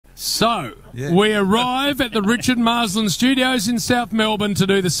So, we arrive at the Richard Marsland Studios in South Melbourne to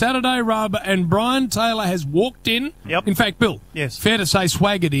do the Saturday Rub, and Brian Taylor has walked in. Yep. In fact, Bill, fair to say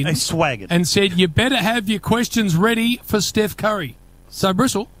swaggered in. He swaggered. And said, you better have your questions ready for Steph Curry. So,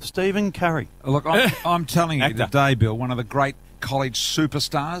 Bristol. Stephen Curry. Look, I'm telling you today, Bill, one of the great college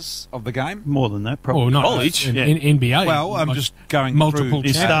superstars of the game. More than that, probably. Oh, not college. In NBA. Well, I'm just going multiple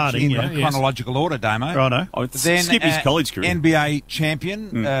through starting, in chronological order, Damo. Righto. Then skip his college career. NBA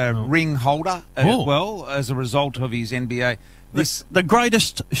champion, ring holder as well, as a result of his NBA. The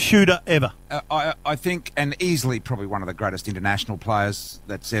greatest shooter ever. I think, and easily probably one of the greatest international players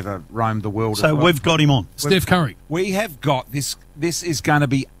that's ever roamed the world. So we've got him on. Steph Curry. We have got this. This is going to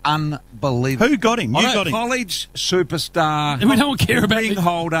be unbelievable. Who got him? You got him. College superstar. We don't care about ring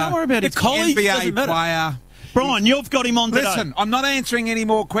holder. Don't worry about it. College NBA player. Brian, you've got him on today. Listen, I'm not answering any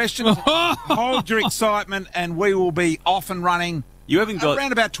more questions. Hold your excitement, and we will be off and running. You haven't got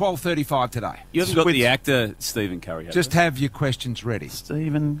around about 12:35 today. You haven't got the actor Stephen Curry. Just have your questions ready.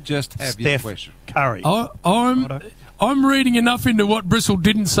 Stephen. Just have your questions. Curry. I'm reading enough into what Bristol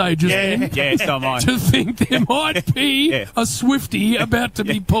didn't say just then. Yeah, so am I. To think there might be a Swiftie about to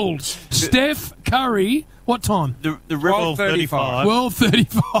be pulled. Steph Curry. What time? The 12:35.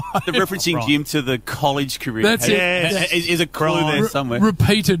 12:35. The referencing Jim to the college career. That's it. Is a clue there somewhere.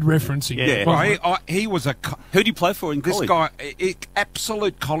 Repeated referencing. Yeah. Well, he was a. Who do you play for in college? This guy,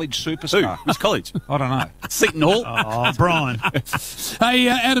 absolute college superstar. Who? Which college? I don't know. Seton Hall. Oh, Brian. Hey,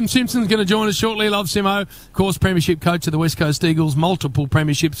 Adam Simpson's going to join us shortly. Love Simo, of course, premiership coach of the West Coast Eagles, multiple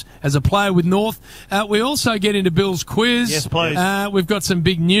premierships as a player with North. We also get into Bill's quiz. Yes, please. We've got some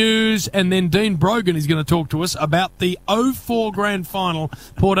big news, and then Dean Brogan is going to talk to us about the 04 grand final,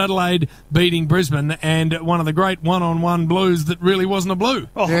 Port Adelaide beating Brisbane, and one of the great one-on-one blues that really wasn't a blue.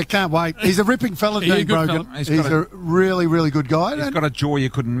 Yeah, can't wait. He's a ripping fella, Dean Brogan. He's a really, really good guy. He's got a jaw you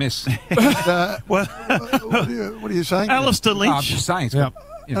couldn't miss. What are you saying? Alistair Lynch. No, I'm just saying.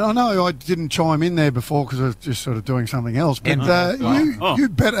 And I know I didn't chime in there before because I was just sort of doing something else, but you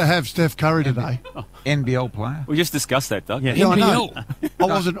better have Steph Curry today. NBL player. We just discussed that, Doug. Yeah, I know. I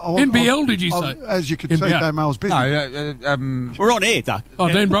wasn't. NBL, did you say? As you could see, Damo, I was busy. No, We're on air, Doug.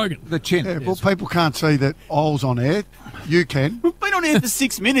 Oh, Dean Brogan. the chin. Yeah, well, people can't see that I was on air. You can. We've been on air for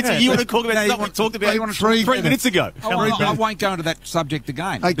 6 minutes, and you want to talk about something we talked about 3 minutes ago. I won't go into that subject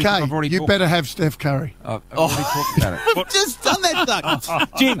again. Okay, you better have Steph Curry. I've already talked about it. We've just done that,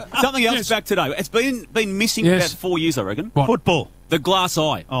 Doug. Jim, something else back today. It's been missing about 4 years, I reckon. What? Football. The glass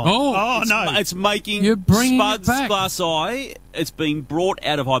eye. Oh, no. It's making You're bringing Spud's it back. glass eye. It's been brought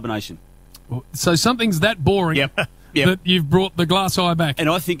out of hibernation. So something's that boring that you've brought the glass eye back. And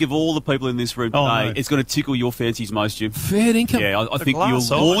I think of all the people in this room today, no. it's going to tickle your fancies most, Jim. Fair income. Yeah, I think you'll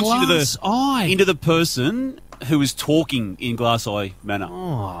glass eye. launch into the person who is talking in glass eye manner.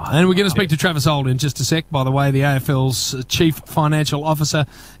 And we're going to speak to Travis Old in just a sec, by the way, the AFL's Chief Financial Officer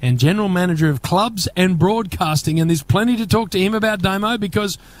and General Manager of Clubs and Broadcasting. And there's plenty to talk to him about, Damo,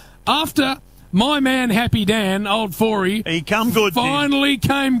 because after my man Happy Dan, old Forey, He come good, finally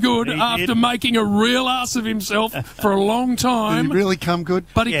came good He after did. making a real ass of himself for a long Did time. he really come good?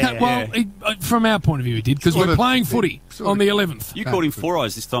 But he from our point of view, he did, because Sort we're of- playing footy sort on of- the 11th. You called him Four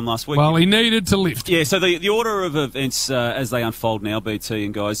Eyes this time last week. Well, he needed to lift. Yeah, so the order of events as they unfold now, BT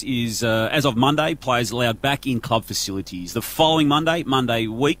and guys, is as of Monday, players allowed back in club facilities. The following Monday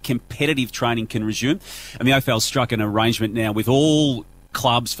week, competitive training can resume. And the AFL struck an arrangement now with all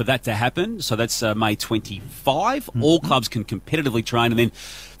clubs for that to happen. So that's May 25. All clubs can competitively train. And then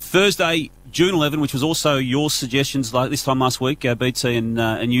Thursday, June 11, which was also your suggestions like this time last week, BT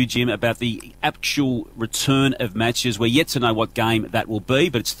and you, Jim, about the actual return of matches. We're yet to know what game that will be,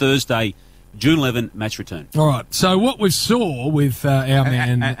 but it's Thursday, June 11, match return. All right. So what we saw with our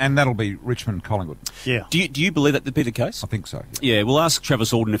man... And that'll be Richmond Collingwood. Yeah. Do you believe that to be the case? I think so. Yeah, we'll ask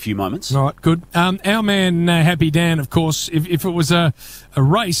Travis Alden in a few moments. All right, good. Our man, Happy Dan, of course, if it was a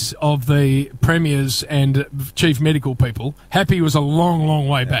race of the premiers and chief medical people, Happy was a long, long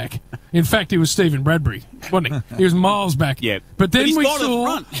way back. In fact, he was Stephen Bradbury, wasn't he? He was miles back. Yeah. But then But he's we got it saw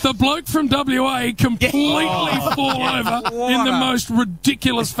front. the bloke from WA completely fall over in the most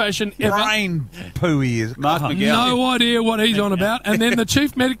ridiculous fashion ever. Brain poo he is. Mark McGowan. No idea what he's on about. And then the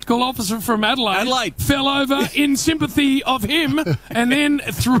chief medical officer from Adelaide fell over in sympathy of him, and then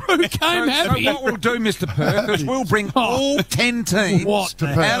through came Happy. So what we'll do, Mr. Perth, is we'll bring all 10 teams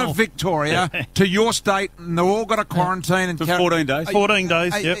out of Victoria to your state, and they've all got a quarantine and For 14 days. 14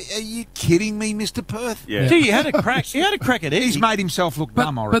 days, yep. Are you kidding me, Mr. Perth? Yeah. Gee, he had a crack. He had a crack at it. He's made himself look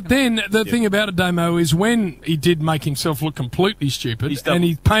dumb, I reckon. But then the thing about it, Damo, is when he did make himself look completely stupid and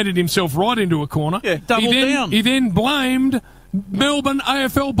he painted himself right into a corner, Yeah, doubled down. He then blamed Melbourne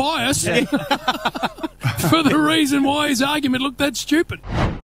AFL bias for the reason why his argument looked that stupid.